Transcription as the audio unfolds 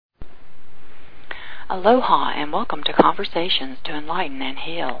Aloha and welcome to Conversations to Enlighten and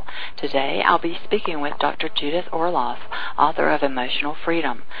Heal. Today I'll be speaking with Dr. Judith Orloff, author of Emotional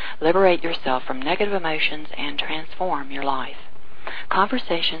Freedom. Liberate yourself from negative emotions and transform your life.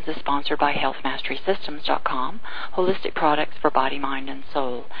 Conversations is sponsored by HealthMasterySystems.com, holistic products for body, mind, and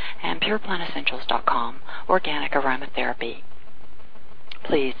soul, and PurePlantEssentials.com, organic aromatherapy.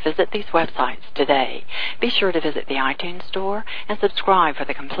 Please visit these websites today. Be sure to visit the iTunes Store and subscribe for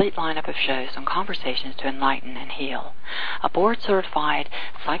the complete lineup of shows on Conversations to Enlighten and Heal. A board-certified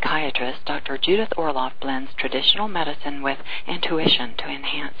psychiatrist, Dr. Judith Orloff blends traditional medicine with intuition to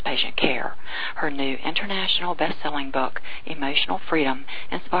enhance patient care. Her new international best-selling book, Emotional Freedom,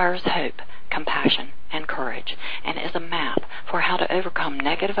 inspires hope, compassion, and courage, and is a map for how to overcome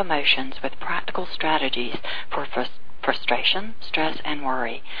negative emotions with practical strategies for frustration, stress, and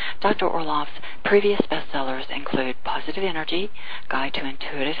worry. Dr. Orloff's previous bestsellers include Positive Energy, Guide to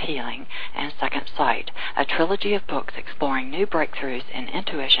Intuitive Healing, and Second Sight, a trilogy of books exploring new breakthroughs in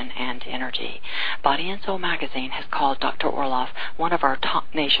intuition and energy. Body and Soul magazine has called Dr. Orloff one of our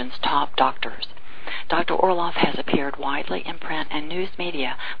nation's top doctors. Dr. Orloff has appeared widely in print and news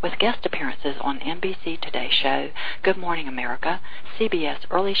media with guest appearances on NBC Today Show, Good Morning America, CBS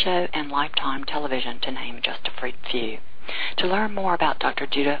Early Show, and Lifetime Television, to name just a few. To learn more about Dr.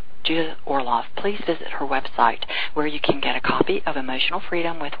 Judith Orloff, please visit her website, where you can get a copy of Emotional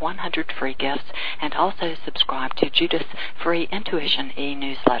Freedom with 100 free gifts, and also subscribe to Judith's free Intuition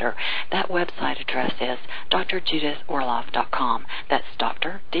e-newsletter. That website address is drjudithorloff.com. That's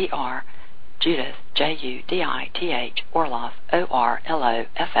Dr. D.R. Judith, Judith, Orloff,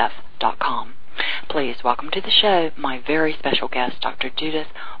 ORLOFF.com. Please welcome to the show my very special guest, Dr. Judith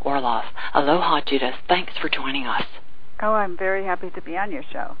Orloff. Aloha, Judith. Thanks for joining us. Oh, I'm very happy to be on your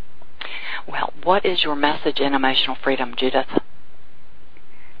show. Well, what is your message in Emotional Freedom, Judith?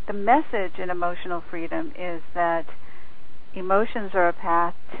 The message in Emotional Freedom is that emotions are a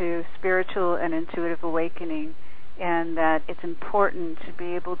path to spiritual and intuitive awakening, and that it's important to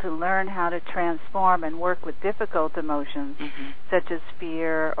be able to learn how to transform and work with difficult emotions, such as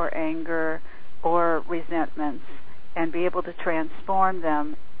fear or anger or resentments, and be able to transform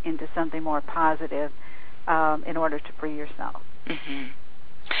them into something more positive in order to free yourself.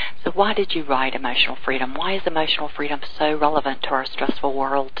 So why did you write Emotional Freedom? Why is Emotional Freedom so relevant to our stressful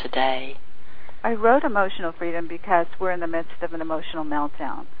world today? I wrote Emotional Freedom because we're in the midst of an emotional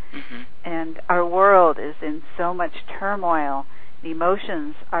meltdown. And our world is in so much turmoil. The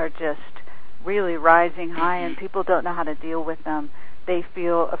emotions are just really rising high, and people don't know how to deal with them. They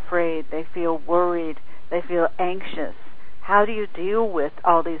feel afraid. They feel worried. They feel anxious. How do you deal with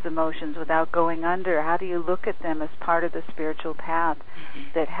all these emotions without going under? How do you look at them as part of the spiritual path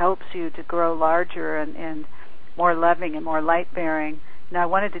that helps you to grow larger and more loving and more light-bearing? Now, I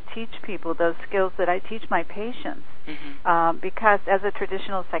wanted to teach people those skills that I teach my patients, because as a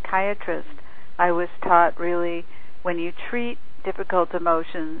traditional psychiatrist, I was taught really when you treat difficult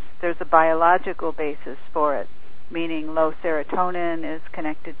emotions, there's a biological basis for it, meaning low serotonin is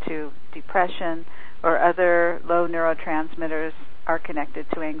connected to depression, or other low neurotransmitters are connected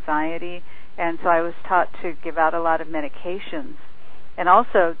to anxiety. And so I was taught to give out a lot of medications and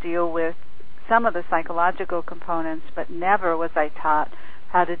also deal with some of the psychological components, but never was I taught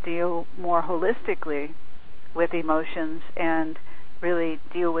how to deal more holistically with emotions and really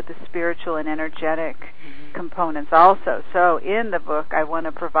deal with the spiritual and energetic components also. So in the book, I want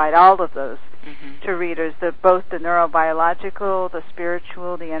to provide all of those to readers, both the neurobiological, the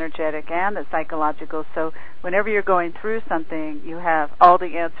spiritual, the energetic, and the psychological. So whenever you're going through something, you have all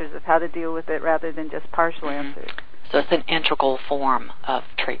the answers of how to deal with it rather than just partial answers. So it's an integral form of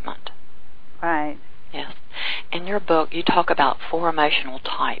treatment. Right. Yes. In your book, you talk about 4 emotional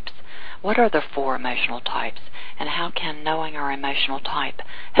types. What are the 4 emotional types, and how can knowing our emotional type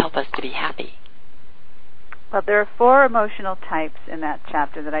help us to be happy? Well, there are 4 emotional types in that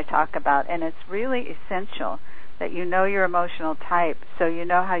chapter that I talk about, and it's really essential that you know your emotional type so you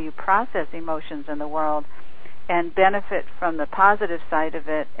know how you process emotions in the world and benefit from the positive side of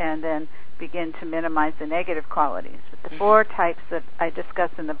it, and then begin to minimize the negative qualities. But the 4 types that I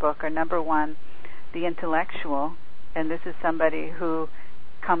discuss in the book are, number 1, the intellectual, and this is somebody who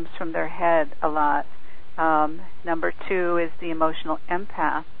comes from their head a lot. Number 2 is the emotional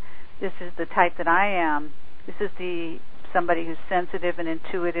empath. This is the type that I am. This is somebody who's sensitive and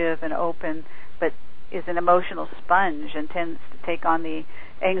intuitive and open, but is an emotional sponge and tends to take on the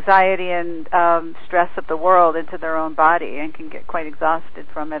anxiety and stress of the world into their own body and can get quite exhausted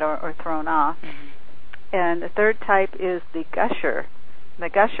from it or thrown off. And the 3rd type is the gusher. The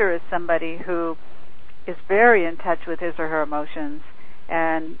gusher is somebody who is very in touch with his or her emotions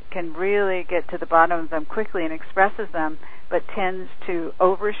and can really get to the bottom of them quickly and expresses them, but tends to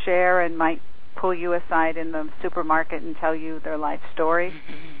overshare and might pull you aside in the supermarket and tell you their life story.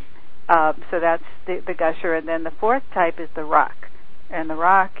 So that's the gusher. And then the fourth type is the rock. And the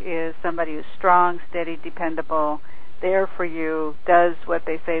rock is somebody who's strong, steady, dependable, there for you, does what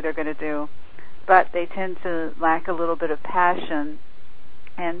they say they're going to do, but they tend to lack a little bit of passion,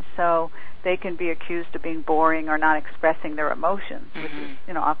 and so they can be accused of being boring or not expressing their emotions, which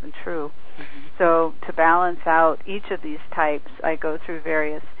is, often true. So to balance out each of these types, I go through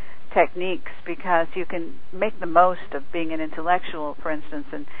various techniques, because you can make the most of being an intellectual, for instance,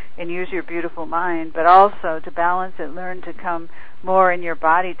 and use your beautiful mind, but also to balance it, learn to come more in your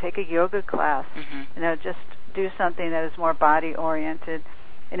body. Take a yoga class, just do something that is more body-oriented.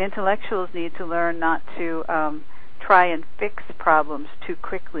 And intellectuals need to learn not to try and fix problems too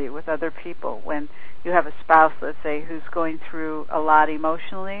quickly with other people. When you have a spouse, let's say, who's going through a lot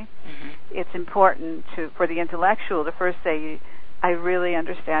emotionally, it's important for the intellectual to first say, I really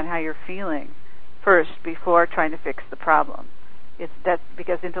understand how you're feeling first before trying to fix the problem. That's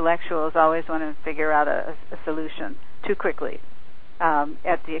because intellectuals always want to figure out a solution too quickly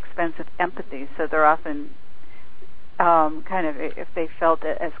at the expense of empathy. So they're often kind of, if they felt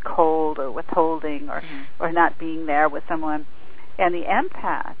it as cold or withholding or not being there with someone. And the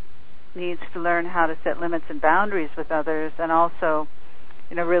empath needs to learn how to set limits and boundaries with others, and also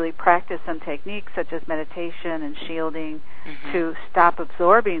really practice some techniques such as meditation and shielding to stop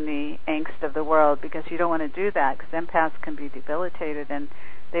absorbing the angst of the world, because you don't want to do that, because empaths can be debilitated and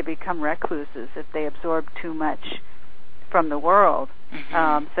they become recluses if they absorb too much from the world.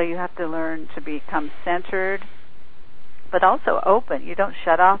 So you have to learn to become centered, but also open. You don't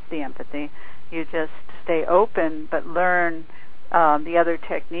shut off the empathy. You just stay open, but learn the other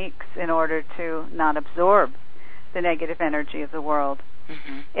techniques in order to not absorb the negative energy of the world.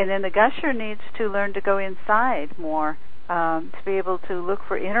 And then the gusher needs to learn to go inside more, to be able to look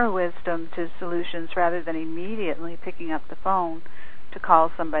for inner wisdom to solutions rather than immediately picking up the phone to call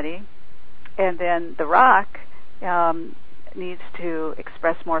somebody. And then the rock needs to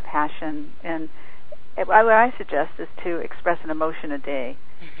express more passion. And what I suggest is to express an emotion a day.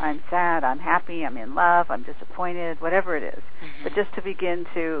 I'm sad, I'm happy, I'm in love, I'm disappointed, whatever it is. But just to begin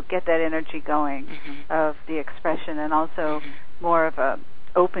to get that energy going of the expression, and also more of a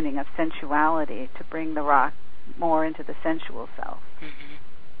opening of sensuality to bring the rock more into the sensual self.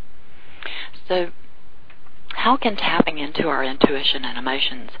 So how can tapping into our intuition and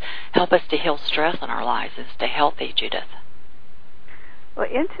emotions help us to heal stress in our lives and stay healthy, Judith? Well,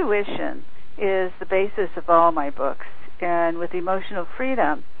 intuition is the basis of all my books. And with Emotional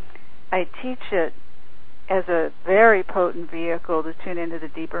Freedom, I teach it as a very potent vehicle to tune into the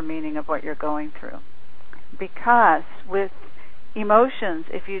deeper meaning of what you're going through. Because with emotions,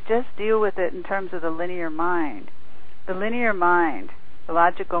 if you just deal with it in terms of the linear mind, the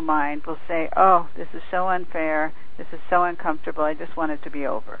logical mind will say, oh, this is so unfair, this is so uncomfortable, I just want it to be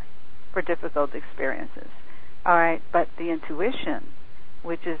over, for difficult experiences. All right, but the intuition,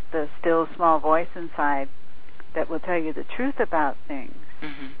 which is the still small voice inside that will tell you the truth about things,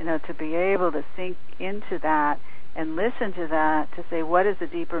 to be able to sink into that and listen to that, to say, what is the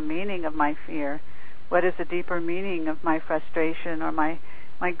deeper meaning of my fear? What is the deeper meaning of my frustration or my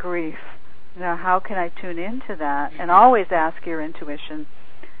grief? How can I tune into that? And always ask your intuition,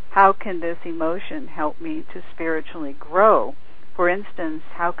 how can this emotion help me to spiritually grow? For instance,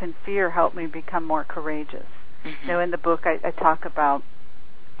 how can fear help me become more courageous? In the book I talk about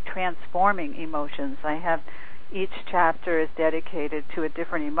transforming emotions. I have each chapter is dedicated to a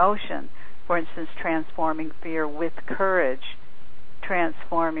different emotion. For instance, transforming fear with courage,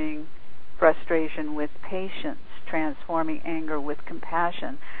 transforming frustration with patience, transforming anger with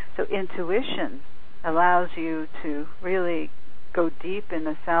compassion. So intuition allows you to really go deep in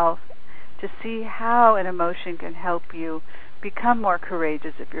the self to see how an emotion can help you become more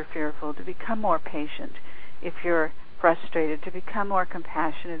courageous if you're fearful, to become more patient if you're frustrated, to become more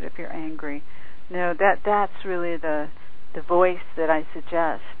compassionate if you're angry. That's really the voice that I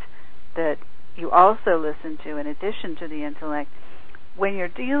suggest that you also listen to in addition to the intellect. When you're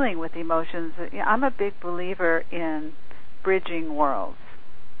dealing with emotions, I'm a big believer in bridging worlds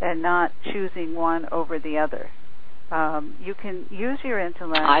and not choosing one over the other. You can use your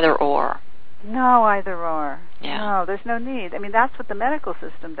intellect. Either or. No, either or. Yeah. No, there's no need. I mean, that's what the medical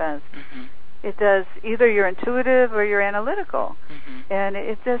system does. It does either you're intuitive or you're analytical. And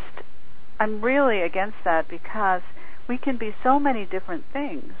I'm really against that, because we can be so many different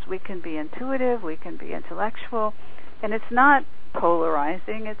things. We can be intuitive, we can be intellectual, And it's not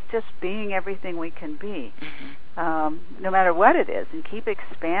polarizing. It's just being everything we can be, no matter what it is, and keep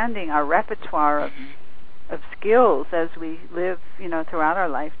expanding our repertoire of skills as we live, throughout our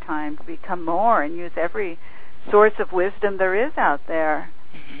lifetime, to become more and use every source of wisdom there is out there.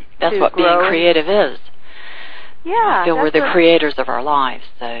 That's what being creative is. Yeah. I feel we're the creators of our lives,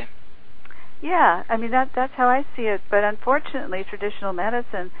 so. Yeah, I mean, that's how I see it. But unfortunately, traditional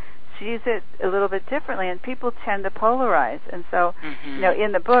medicine sees it a little bit differently, and people tend to polarize. And so,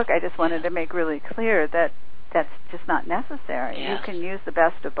 in the book, I just wanted to make really clear that that's just not necessary. Yes. You can use the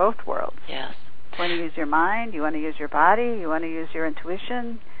best of both worlds. Yes. You want to use your mind, you want to use your body, you want to use your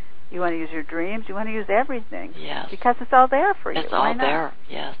intuition, you want to use your dreams, you want to use everything. Yes. Because it's all there for you. It's all there,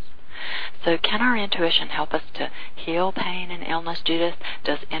 yes. So can our intuition help us to heal pain and illness, Judith?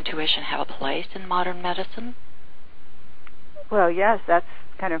 Does intuition have a place in modern medicine? Well, yes, that's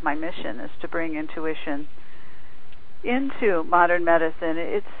kind of my mission, is to bring intuition into modern medicine.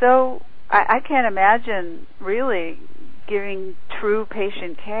 It's so, I can't imagine really giving true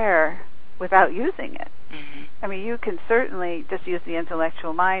patient care without using it. I mean, you can certainly just use the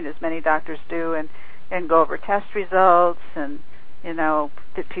intellectual mind, as many doctors do, and go over test results and,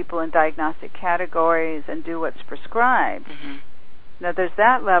 put people in diagnostic categories and do what's prescribed. Now, there's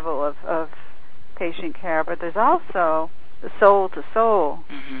that level of patient care, but there's also the soul-to-soul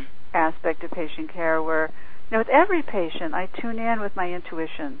aspect of patient care where, with every patient, I tune in with my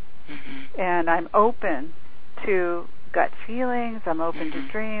intuition, and I'm open to gut feelings, I'm open to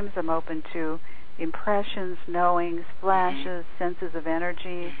dreams, I'm open to impressions, knowings, flashes, senses of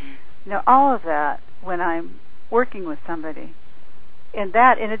energy, all of that when I'm working with somebody. And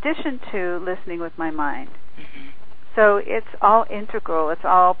that, in addition to listening with my mind. So it's all integral. It's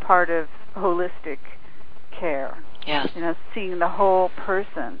all part of holistic care. Yes. Seeing the whole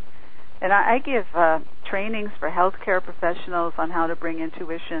person. And I give trainings for healthcare professionals on how to bring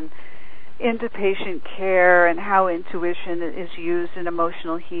intuition into patient care and how intuition is used in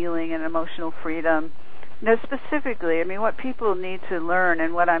emotional healing and emotional freedom. Now, specifically, what people need to learn,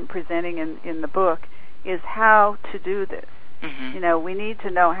 and what I'm presenting in the book, is how to do this. We need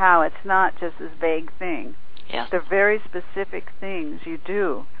to know how. It's not just this vague thing. Yes. They're very specific things you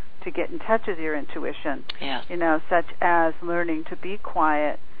do to get in touch with your intuition. Yes. Such as learning to be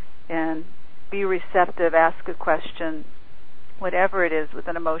quiet and be receptive, ask a question, whatever it is with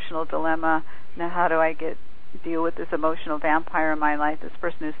an emotional dilemma. Now, how do I deal with this emotional vampire in my life, this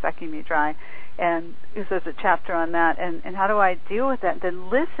person who's sucking me dry? And there's a chapter on that. And how do I deal with that? Then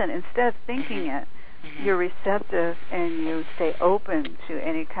listen instead of thinking it. You're receptive and you stay open to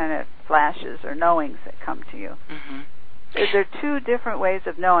any kind of flashes or knowings that come to you. There are two different ways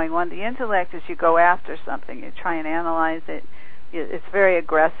of knowing. One, the intellect is you go after something, you try and analyze it. It's very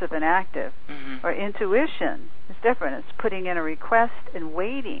aggressive and active. Or intuition is different. It's putting in a request and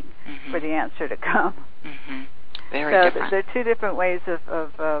waiting for the answer to come. Very different. There are two different ways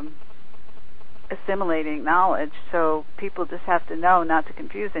of assimilating knowledge, so people just have to know not to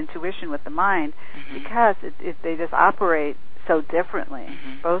confuse intuition with the mind, because they just operate so differently.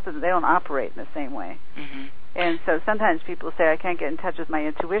 Both of them, they don't operate in the same way. And so sometimes people say, I can't get in touch with my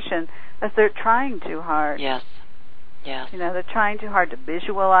intuition, as they're trying too hard. Yes. They're trying too hard to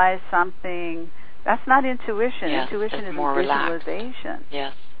visualize something. That's not intuition. Yes, intuition is more visualization.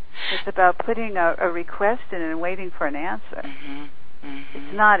 Yes. It's about putting a request in and waiting for an answer.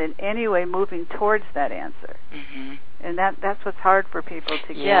 It's not in any way moving towards that answer. And that's what's hard for people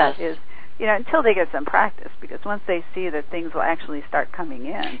to get is, until they get some practice, because once they see that things will actually start coming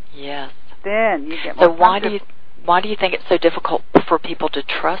in, then you get more comfortable. So why do you think it's so difficult for people to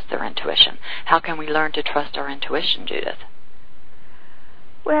trust their intuition? How can we learn to trust our intuition, Judith?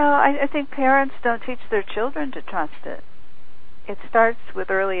 Well, I think parents don't teach their children to trust it. It starts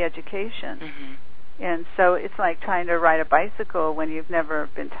with early education. And so it's like trying to ride a bicycle when you've never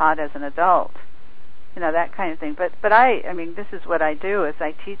been taught as an adult. That kind of thing. But I mean, this is what I do, is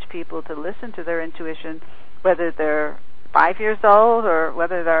I teach people to listen to their intuition, whether they're 5 years old or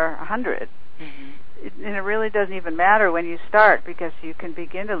whether they're 100. And it really doesn't even matter when you start, because you can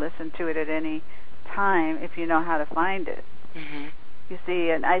begin to listen to it at any time if you know how to find it. You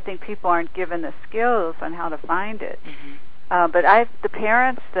see, and I think people aren't given the skills on how to find it. But the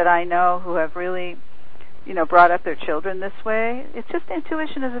parents that I know who have really, brought up their children this way, it's just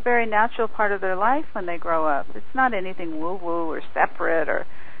intuition is a very natural part of their life when they grow up. It's not anything woo-woo or separate or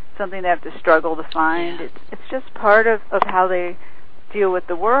something they have to struggle to find. It's just part of how they deal with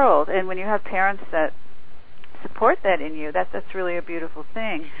the world. And when you have parents that support that in you, that's really a beautiful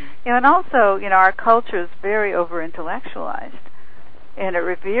thing. And also, our culture is very over-intellectualized, and it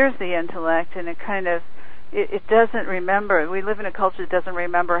reveres the intellect, and it kind of it doesn't remember. We live in a culture that doesn't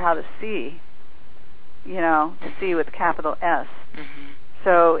remember how to see, to see with capital S. Mm-hmm.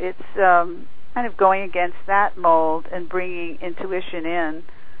 So it's kind of going against that mold and bringing intuition in,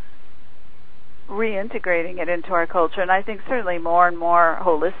 reintegrating it into our culture. And I think certainly more and more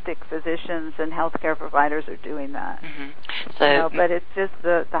holistic physicians and healthcare providers are doing that. Mm-hmm. So, but it's just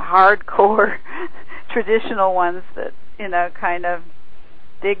the hardcore traditional ones that, kind of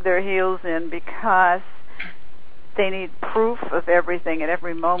dig their heels in because they need proof of everything at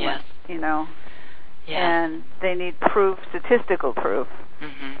every moment, Yes. And they need proof, statistical proof.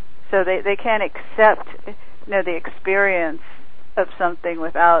 Mm-hmm. So they can't accept, the experience of something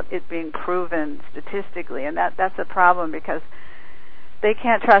without it being proven statistically, and that's a problem because they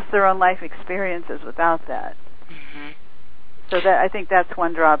can't trust their own life experiences without that. Mm-hmm. So that I think that's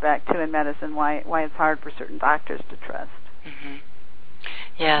one drawback too in medicine, why it's hard for certain doctors to trust. Mm-hmm.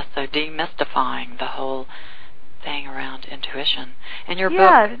 Yeah, so demystifying the whole thing around intuition. In your book,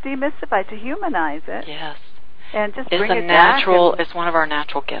 to demystify, to humanize it. Yes. And just it's bring it natural. back. It's one of our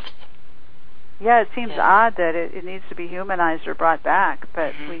natural gifts. Yeah, it seems odd that it needs to be humanized or brought back,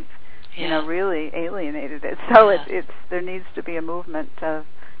 but mm-hmm. we've really alienated it. So it's there needs to be a movement of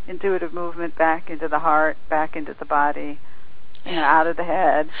intuitive movement back into the heart, back into the body, out of the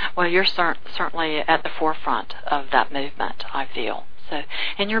head. Well, you're certainly at the forefront of that movement, I feel. So,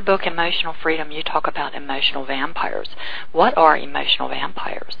 in your book, Emotional Freedom, you talk about emotional vampires. What are emotional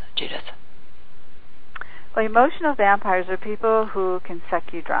vampires, Judith? Well, emotional vampires are people who can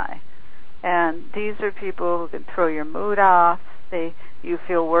suck you dry. And these are people who can throw your mood off. You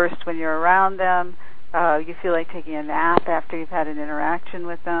feel worse when you're around them. You feel like taking a nap after you've had an interaction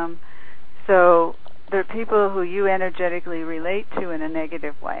with them. So they're people who you energetically relate to in a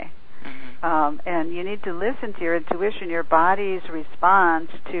negative way. Mm-hmm. And you need to listen to your intuition, your body's response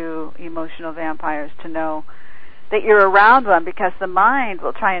to emotional vampires, to know that you're around one, because the mind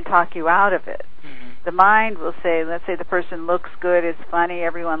will try and talk you out of it. Mm-hmm. The mind will say, let's say the person looks good, is funny,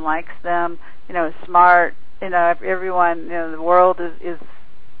 everyone likes them, is smart, everyone, the world is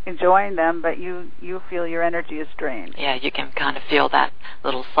enjoying them, but you feel your energy is drained. Yeah, you can kind of feel that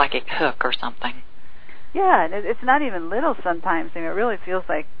little psychic hook or something. Yeah, and it's not even little sometimes. I mean, it really feels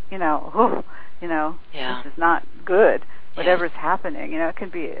like, this is not good, whatever's happening. It can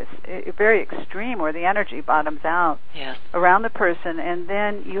be very extreme where the energy bottoms out around the person, and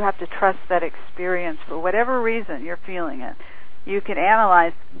then you have to trust that experience for whatever reason you're feeling it. You can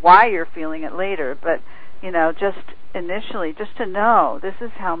analyze why you're feeling it later, but, just initially, just to know, this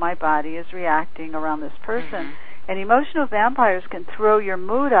is how my body is reacting around this person. Mm-hmm. And emotional vampires can throw your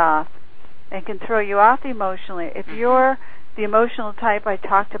mood off and can throw you off emotionally. If you're the emotional type I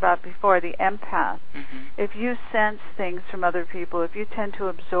talked about before, the empath, if you sense things from other people, if you tend to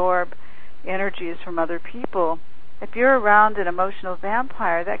absorb energies from other people, if you're around an emotional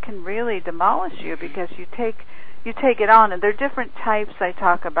vampire, that can really demolish you because you take it on. And there are different types I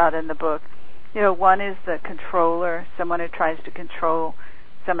talk about in the book. One is the controller, someone who tries to control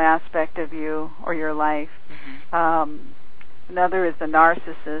some aspect of you or your life. Another is the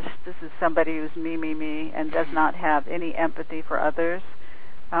narcissist. This is somebody who's me, and does not have any empathy for others.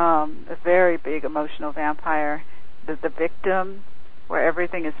 A very big emotional vampire. The victim, where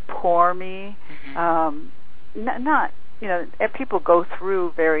everything is poor me. People go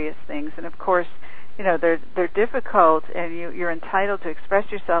through various things, and of course, they're difficult, and you're entitled to express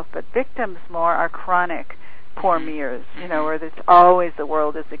yourself. But victims more are chronic poor meers, where it's always the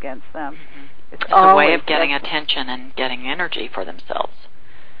world is against them. It's a way of getting attention and getting energy for themselves.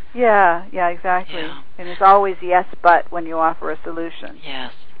 Yeah, exactly. Yeah. And it's always yes, but when you offer a solution.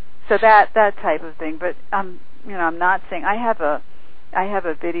 Yes. So that type of thing. But I'm not saying I have a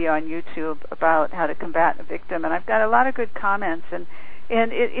video on YouTube about how to combat a victim, and I've got a lot of good comments, and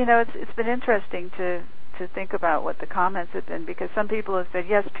it's been interesting to think about what the comments have been, because some people have said,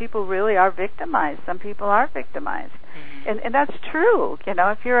 yes, people really are victimized. Some people are victimized, and that's true.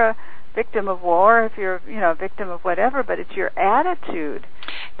 If you're a victim of war, if you're a victim of whatever, but it's your attitude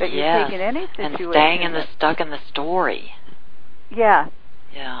that you take in any situation. And stuck in the story. Yeah.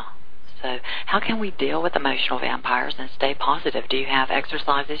 So how can we deal with emotional vampires and stay positive? Do you have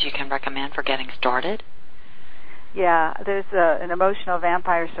exercises you can recommend for getting started? Yeah, there's an emotional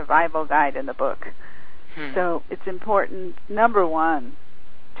vampire survival guide in the book. So it's important, number one,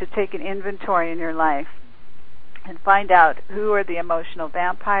 to take an inventory in your life and find out who are the emotional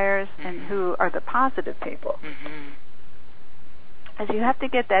vampires and who are the positive people. As you have to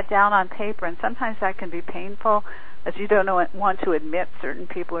get that down on paper, and sometimes that can be painful, as you don't want to admit certain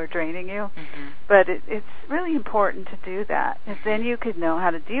people are draining you. But it's really important to do that, and then you could know how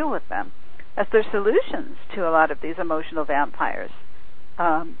to deal with them. as their solutions to a lot of these emotional vampires.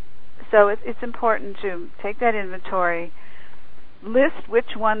 So it's important to take that inventory, list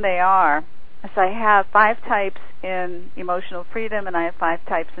which one they are. So I have 5 types in emotional freedom, and I have 5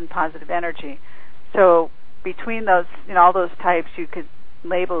 types in positive energy. So between those, all those types, you could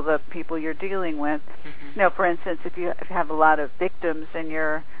label the people you're dealing with. For instance, if you have a lot of victims in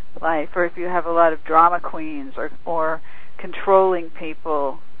your life, or if you have a lot of drama queens, or controlling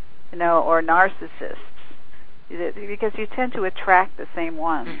people, or narcissists, because you tend to attract the same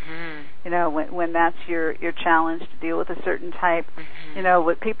ones. When that's your challenge to deal with a certain type.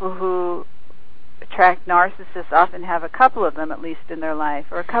 With people who attract narcissists often have a couple of them at least in their life,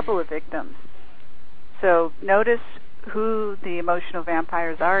 or a couple of victims. So notice who the emotional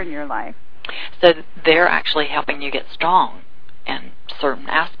vampires are in your life. So they're actually helping you get strong in certain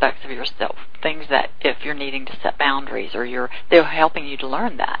aspects of yourself, things that if you're needing to set boundaries, or they're helping you to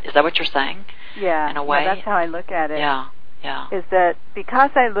learn that. Is that what you're saying? Yeah, in a way? Yeah, that's how I look at it. Yeah. Is that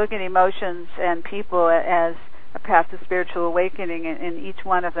because I look at emotions and people as a path to spiritual awakening, and each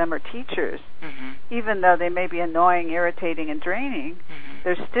one of them are teachers, even though they may be annoying, irritating, and draining,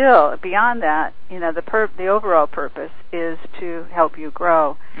 they're still, beyond that, the overall purpose is to help you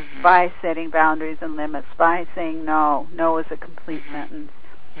grow by setting boundaries and limits, by saying no. No is a complete sentence.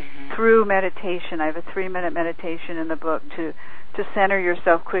 Through meditation, I have a 3-minute meditation in the book to center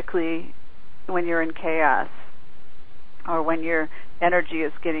yourself quickly when you're in chaos, or when your energy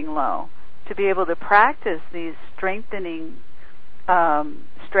is getting low, to be able to practice these strengthening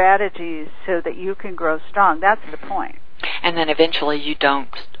strategies so that you can grow strong. That's the point. And then eventually you don't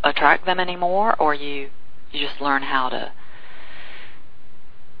attract them anymore, or you just learn how to...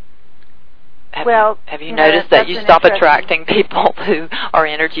 Have you noticed that you stop attracting people who are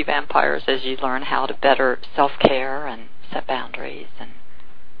energy vampires as you learn how to better self-care and set boundaries?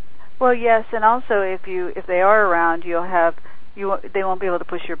 Well, yes, and also if they are around, they won't be able to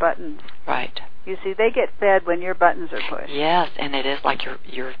push your buttons. Right. You see, they get fed when your buttons are pushed. Yes, and it is like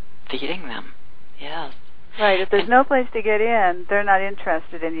you're feeding them. Yes. Right. If there's no place to get in, they're not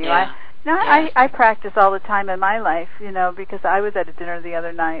interested in you. Yeah. I practice all the time in my life, because I was at a dinner the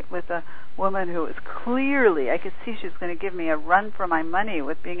other night with a woman who was clearly, I could see she was going to give me a run for my money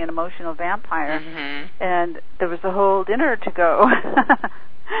with being an emotional vampire. And there was a whole dinner to go.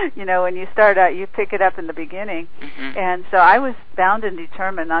 When you start out, you pick it up in the beginning. And so I was bound and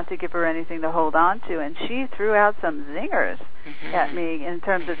determined not to give her anything to hold on to. And she threw out some zingers at me in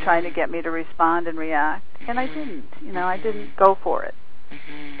terms of trying to get me to respond and react. And I didn't. I didn't go for it.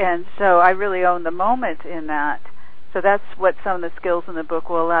 And so I really own the moment in that. So that's what some of the skills in the book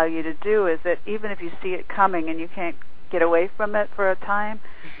will allow you to do, is that even if you see it coming and you can't get away from it for a time,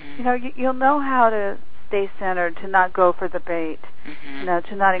 you'll know how to stay centered, to not go for the bait,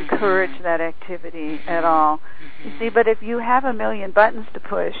 to not encourage that activity at all. You see, but if you have a million buttons to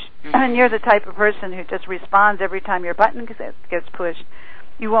push, and you're the type of person who just responds every time your button gets pushed,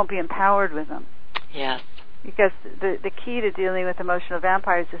 you won't be empowered with them. Yes. Because the key to dealing with emotional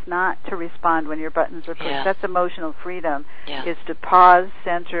vampires is not to respond when your buttons are pushed. Yeah. That's emotional freedom, yeah. is to pause,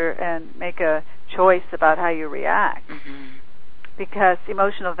 center, and make a choice about how you react. Because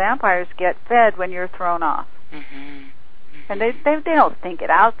emotional vampires get fed when you're thrown off. And they don't think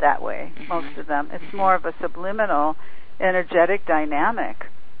it out that way, most of them. It's more of a subliminal, energetic dynamic.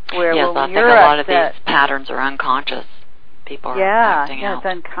 Where yes, I think a lot of these patterns are unconscious. People are acting out. It's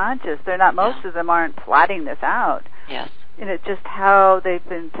unconscious. They're not. Most of them aren't plotting this out. Yes. And it's just how they've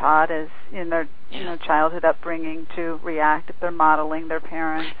been taught as in their childhood upbringing to react if they're modeling their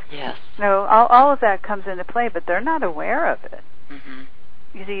parents. Yes. All of that comes into play, but they're not aware of it.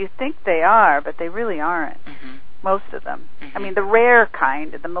 You see, you think they are, but they really aren't. Most of them. I mean, the rare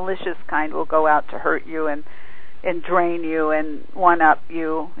kind, the malicious kind, will go out to hurt you and drain you and one-up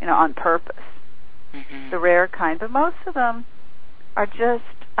you, on purpose. The rare kind, but most of them are just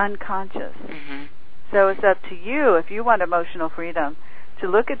unconscious. So it's up to you, if you want emotional freedom, to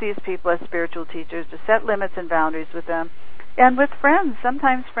look at these people as spiritual teachers, to set limits and boundaries with them. And with friends,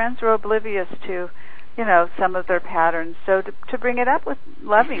 sometimes friends are oblivious to, some of their patterns. So to bring it up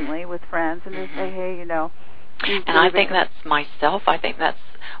lovingly with friends and to say, hey, And I think that's myself. I think that's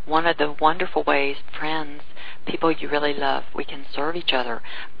one of the wonderful ways friends, people you really love, we can serve each other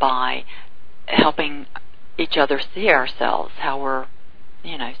by helping each other see ourselves, how we're,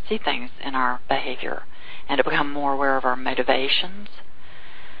 see things in our behavior, and to become more aware of our motivations.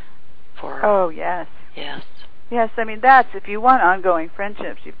 Yes. Yes. Yes, I mean, if you want ongoing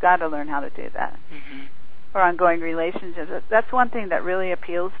friendships, you've got to learn how to do that. Or ongoing relationships. That's one thing that really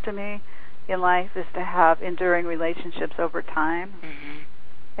appeals to me in life, is to have enduring relationships over time.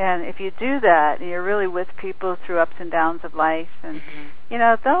 And if you do that, and you're really with people through ups and downs of life, and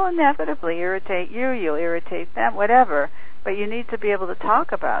they'll inevitably irritate you, you'll irritate them, whatever. But you need to be able to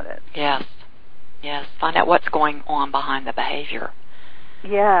talk about it. Yes. Find out what's going on behind the behavior.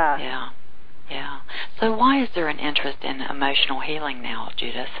 Yeah. So why is there an interest in emotional healing now,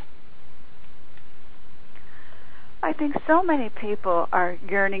 Judith? I think so many people are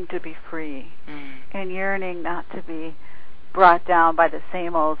yearning to be free and yearning not to be brought down by the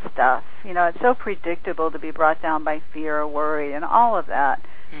same old stuff. It's so predictable to be brought down by fear or worry and all of that.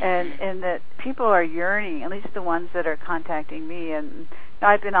 And that people are yearning, at least the ones that are contacting me. And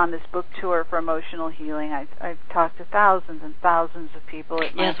I've been on this book tour for emotional healing. I've talked to thousands and thousands of people.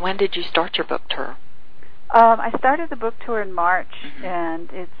 Yes, when did you start your book tour? I started the book tour in March, and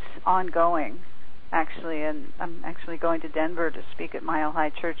it's ongoing, actually. And I'm actually going to Denver to speak at Mile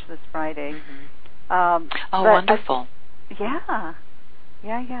High Church this Friday. Wonderful. Yeah.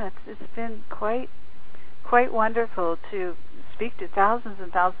 It's been quite wonderful to speak to thousands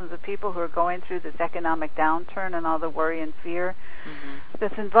and thousands of people who are going through this economic downturn and all the worry and fear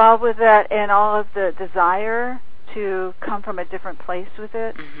that's involved with that, and all of the desire to come from a different place with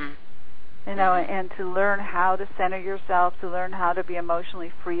it. And to learn how to center yourself, to learn how to be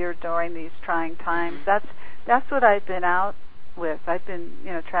emotionally freer during these trying times. That's what I've been out with. I've been,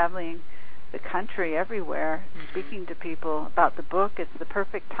 traveling the country everywhere, speaking to people about the book. It's the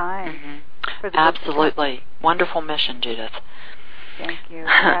perfect time for the Absolutely. Book. Wonderful mission, Judith. Thank you.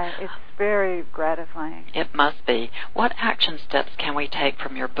 It's very gratifying. It must be. What action steps can we take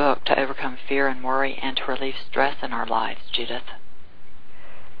from your book to overcome fear and worry and to relieve stress in our lives, Judith?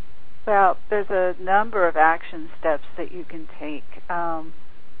 Well, there's a number of action steps that you can take.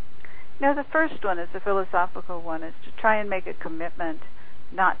 The first one is the philosophical one, is to try and make a commitment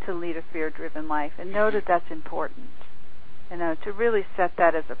not to lead a fear-driven life, and know that that's important. To really set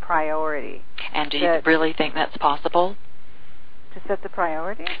that as a priority. And do you really think that's possible? To set the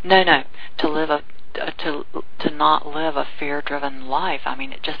priority? No. To live to not live a fear-driven life. I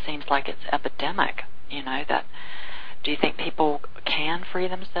mean, it just seems like it's epidemic. That. Do you think people can free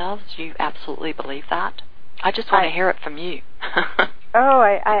themselves? Do you absolutely believe that? I just want to hear it from you.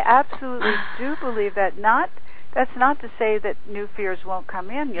 I absolutely do believe that. That's not to say that new fears won't come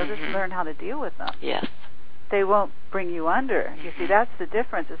in. You'll just learn how to deal with them. Yes. They won't bring you under. You see, that's the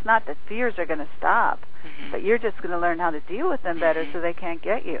difference. It's not that fears are going to stop, but you're just going to learn how to deal with them better so they can't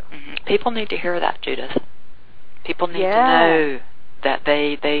get you. People need to hear that, Judith. People need to know that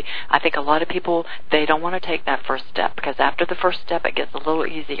I think a lot of people, they don't want to take that first step, because after the first step it gets a little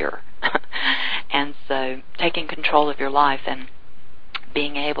easier. And so taking control of your life and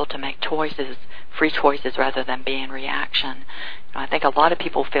being able to make choices, free choices, rather than be in reaction. I think a lot of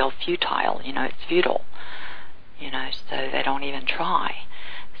people feel futile. It's futile. So they don't even try.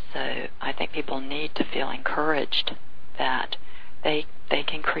 So I think people need to feel encouraged that they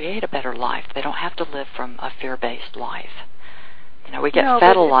can create a better life. They don't have to live from a fear-based life. We get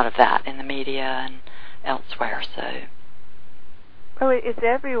fed a lot of that in the media and elsewhere. So. It's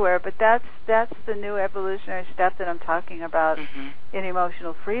everywhere, but that's the new evolutionary step that I'm talking about in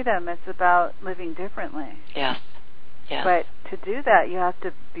emotional freedom. It's about living differently. Yes. But to do that, you have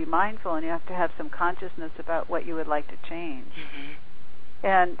to be mindful, and you have to have some consciousness about what you would like to change.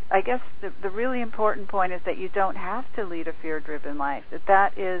 And I guess the really important point is that you don't have to lead a fear-driven life.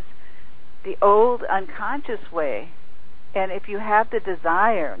 That is the old unconscious way. And if you have the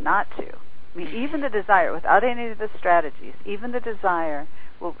desire not to, even the desire, without any of the strategies, even the desire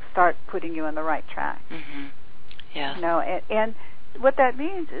will start putting you on the right track. Yes. And what that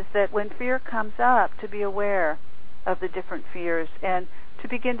means is that when fear comes up, to be aware of the different fears and to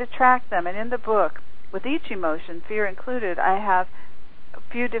begin to track them. And in the book, with each emotion, fear included, I have a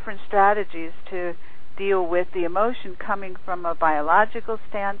few different strategies to deal with the emotion coming from a biological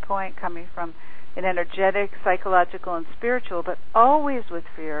standpoint, coming from an energetic, psychological, and spiritual, but always with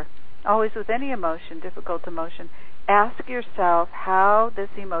fear, always with any emotion, difficult emotion. Ask yourself how this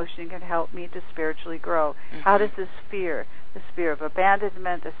emotion can help me to spiritually grow. How does this fear of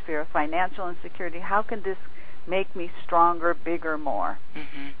abandonment, this fear of financial insecurity, how can this make me stronger, bigger, more?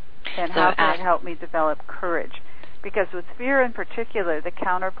 And how can it help me develop courage? Because with fear in particular, the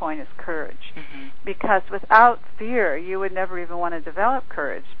counterpoint is courage. Because without fear, you would never even want to develop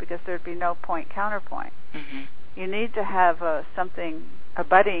courage, because there'd be no counterpoint. You need to have a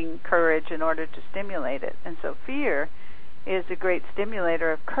budding courage in order to stimulate it. And so fear is a great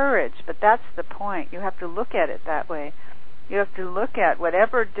stimulator of courage, but that's the point. You have to look at it that way. You have to look at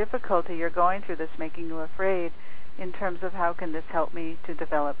whatever difficulty you're going through that's making you afraid in terms of how can this help me to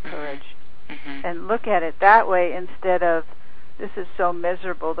develop courage. And look at it that way instead of this is so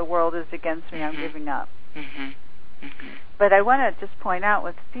miserable, the world is against me, I'm giving up. Mm-hmm. Mm-hmm. But I want to just point out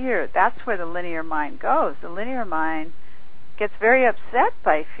with fear, that's where the linear mind goes. The linear mind gets very upset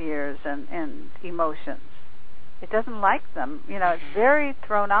by fears and emotions. It doesn't like them. It's very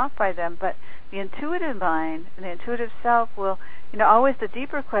thrown off by them. But the intuitive mind and the intuitive self will, always the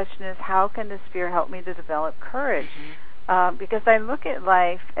deeper question is, how can this fear help me to develop courage? Because I look at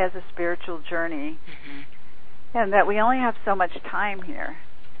life as a spiritual journey, and that we only have so much time here.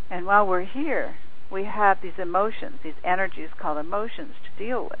 And while we're here, we have these emotions, these energies called emotions to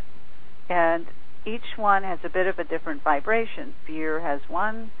deal with. And each one has a bit of a different vibration. Fear has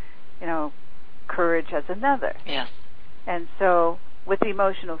one, courage has another. Yes. And so with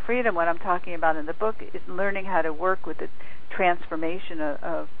emotional freedom, what I'm talking about in the book is learning how to work with the transformation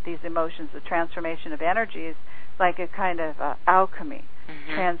of these emotions, the transformation of energies, like a kind of alchemy,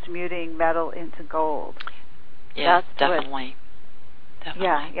 transmuting metal into gold. Yes, definitely.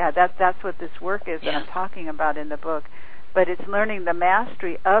 Yeah, that's what this work is that I'm talking about in the book. But it's learning the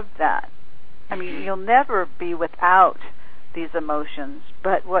mastery of that. I mean, you'll never be without these emotions,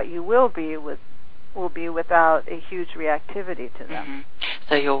 but what you will be without a huge reactivity to them.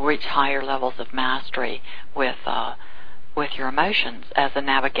 So you'll reach higher levels of mastery with your emotions as a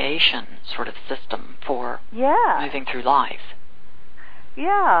navigation sort of system for moving through life.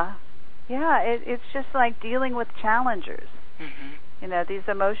 Yeah. It's just like dealing with challengers. These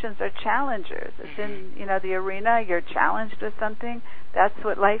emotions are challengers. It's in, the arena, you're challenged with something. That's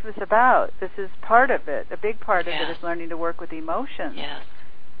what life is about. This is part of it. A big part of it is learning to work with emotions. Yes.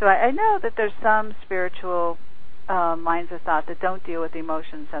 So I know that there's some spiritual minds of thought that don't deal with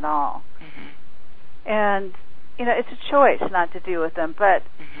emotions at all. And, it's a choice not to deal with them. But,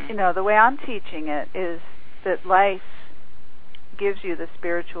 the way I'm teaching it is that life gives you the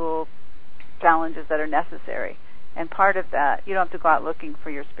spiritual challenges that are necessary. And part of that, you don't have to go out looking for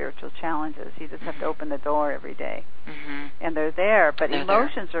your spiritual challenges. You just have to open the door every day. And they're there. But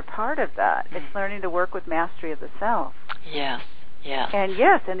emotions are part of that. It's learning to work with mastery of the self. Yes. And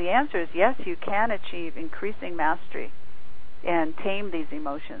the answer is yes, you can achieve increasing mastery and tame these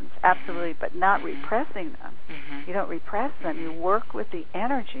emotions. Absolutely, but not repressing them. You don't repress them. You work with the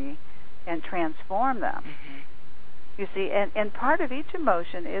energy and transform them. You see, and part of each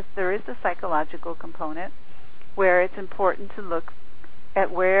emotion is there is a psychological component, where it's important to look at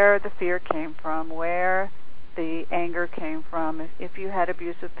where the fear came from, where the anger came from. If you had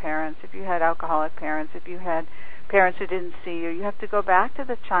abusive parents, if you had alcoholic parents, if you had parents who didn't see you, you have to go back to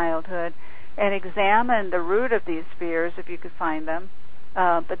the childhood and examine the root of these fears if you could find them,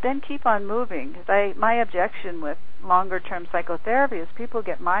 but then keep on moving. My objection with longer-term psychotherapy is people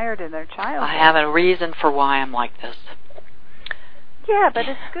get mired in their childhood. I have a reason for why I'm like this. Yeah, but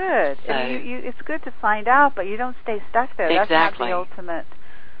it's good. So, it's good to find out, but you don't stay stuck there. Exactly. That's not the ultimate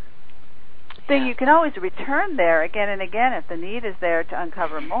thing. You can always return there again and again if the need is there to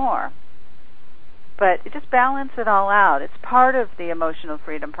uncover more. But just balance it all out. It's part of the emotional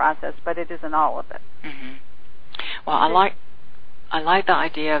freedom process, but it isn't all of it. Well, I like the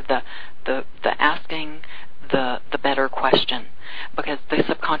idea of the asking the better question, because the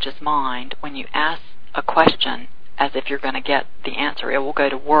subconscious mind, when you ask a question as if you're going to get the answer, it will go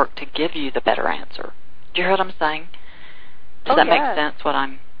to work to give you the better answer. Do you hear what I'm saying? Does that make sense, what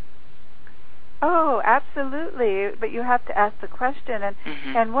I'm... Oh, absolutely. But you have to ask the question.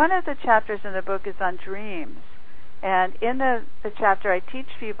 And one of the chapters in the book is on dreams. And in the chapter, I teach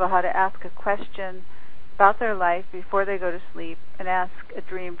people how to ask a question about their life before they go to sleep and ask a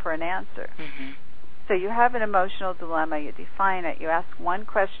dream for an answer. So you have an emotional dilemma, you define it, you ask one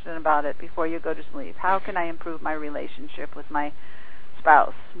question about it before you go to sleep. How can I improve my relationship with my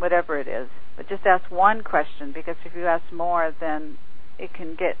spouse, whatever it is? But just ask one question, because if you ask more, then it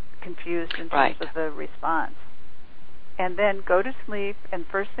can get confused in terms of the response. And then go to sleep, and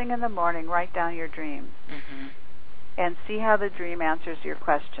first thing in the morning, write down your dreams. And see how the dream answers your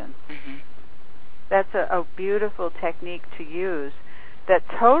question. That's a beautiful technique to use that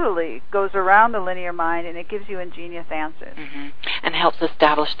totally goes around the linear mind, and it gives you ingenious answers. And helps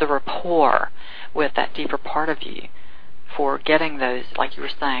establish the rapport with that deeper part of you for getting those, like you were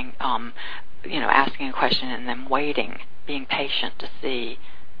saying, asking a question and then waiting, being patient to see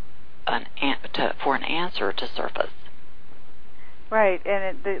for an answer to surface. Right,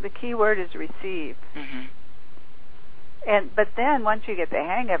 and the key word is receive. But then once you get the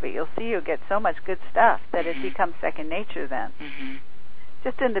hang of it, you'll see you'll get so much good stuff that it becomes second nature then.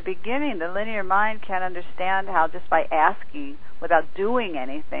 Just in the beginning, the linear mind can't understand how just by asking without doing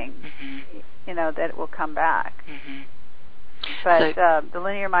anything, that it will come back. But the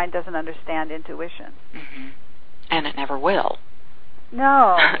linear mind doesn't understand intuition. And it never will.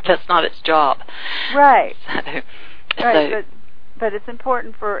 No. That's not its job. Right. So, but it's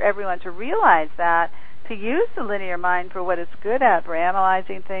important for everyone to realize that, to use the linear mind for what it's good at, for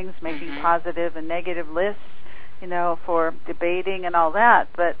analyzing things, making positive and negative lists, for debating and all that.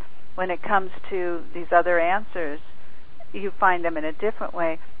 But when it comes to these other answers, you find them in a different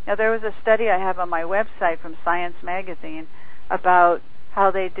way. Now, there was a study I have on my website from Science Magazine about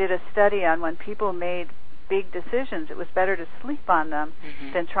how they did a study on when people made big decisions, it was better to sleep on them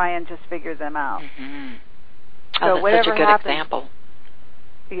than try and just figure them out. So that's such a good example.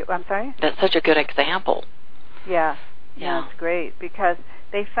 I'm sorry? That's such a good example. Yeah. No, it's great, because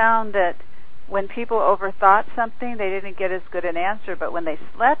they found that when people overthought something, they didn't get as good an answer, but when they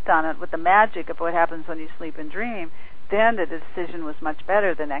slept on it, with the magic of what happens when you sleep and dream, then the decision was much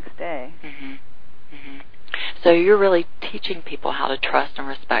better the next day. So you're really teaching people how to trust and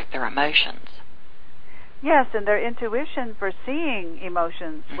respect their emotions. Yes, and their intuition for seeing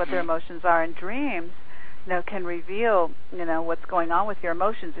emotions, what their emotions are in dreams, can reveal, what's going on with your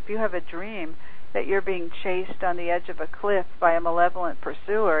emotions. If you have a dream that you're being chased on the edge of a cliff by a malevolent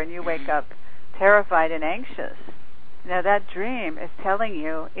pursuer and you wake up terrified and anxious, that dream is telling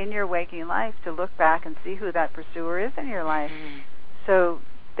you in your waking life to look back and see who that pursuer is in your life, so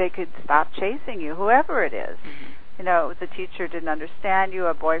they could stop chasing you, whoever it is. It was a teacher who didn't understand you,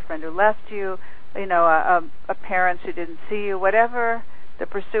 a boyfriend who left you, a parent who didn't see you, whatever the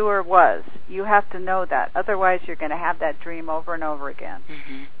pursuer was. You have to know that. Otherwise, you're going to have that dream over and over again.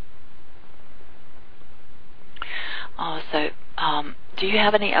 So do you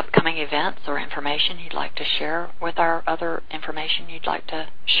have any upcoming events or information you'd like to share with our other information you'd like to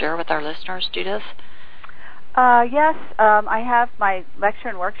share with our listeners, Judith? Yes, I have my lecture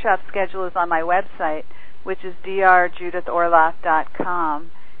and workshop schedule is on my website, which is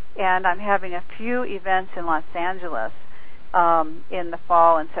drjudithorloff.com, and I'm having a few events in Los Angeles in the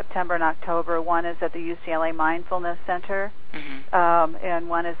fall, in September and October. One is at the UCLA Mindfulness Center, and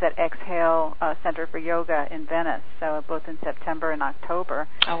one is at Exhale Center for Yoga in Venice, so both in September and October.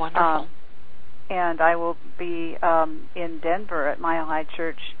 Oh, wonderful. And I will be in Denver at Mile High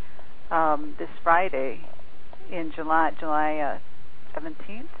Church this Friday in July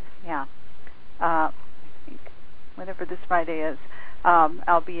 17th. Yeah. Whatever this Friday is.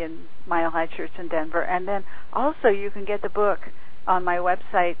 I'll be in Mile High Church in Denver. And then also you can get the book on my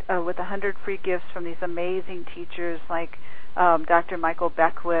website with 100 free gifts from these amazing teachers like Dr. Michael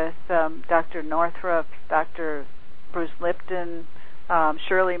Beckwith, Dr. Northrup, Dr. Bruce Lipton,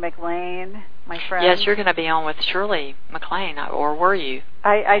 Shirley MacLaine, my friend. Yes, you're going to be on with Shirley MacLaine, or were you?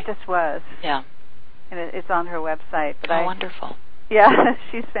 I just was. Yeah. And it's on her website. But wonderful. Yeah,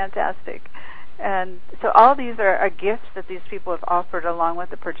 she's fantastic. And so all these are gifts that these people have offered along with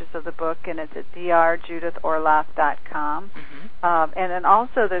the purchase of the book, and it's at drjudithorloff.com. And then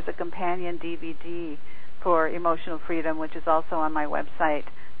also there's a companion DVD for Emotional Freedom, which is also on my website,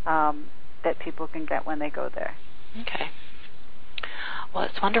 that people can get when they go there. Okay. Well,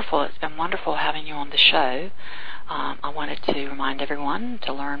 it's wonderful. It's been wonderful having you on the show. I wanted to remind everyone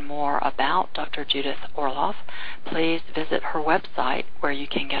to learn more about Dr. Judith Orloff. Please visit her website where you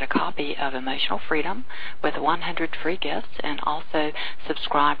can get a copy of Emotional Freedom with 100 free gifts, and also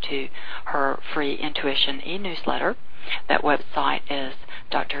subscribe to her free Intuition e-newsletter. That website is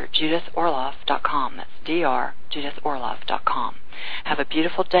drjudithorloff.com. That's drjudithorloff.com. Have a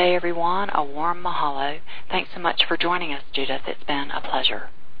beautiful day, everyone. A warm mahalo. Thanks so much for joining us, Judith. It's been a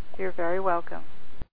pleasure. You're very welcome.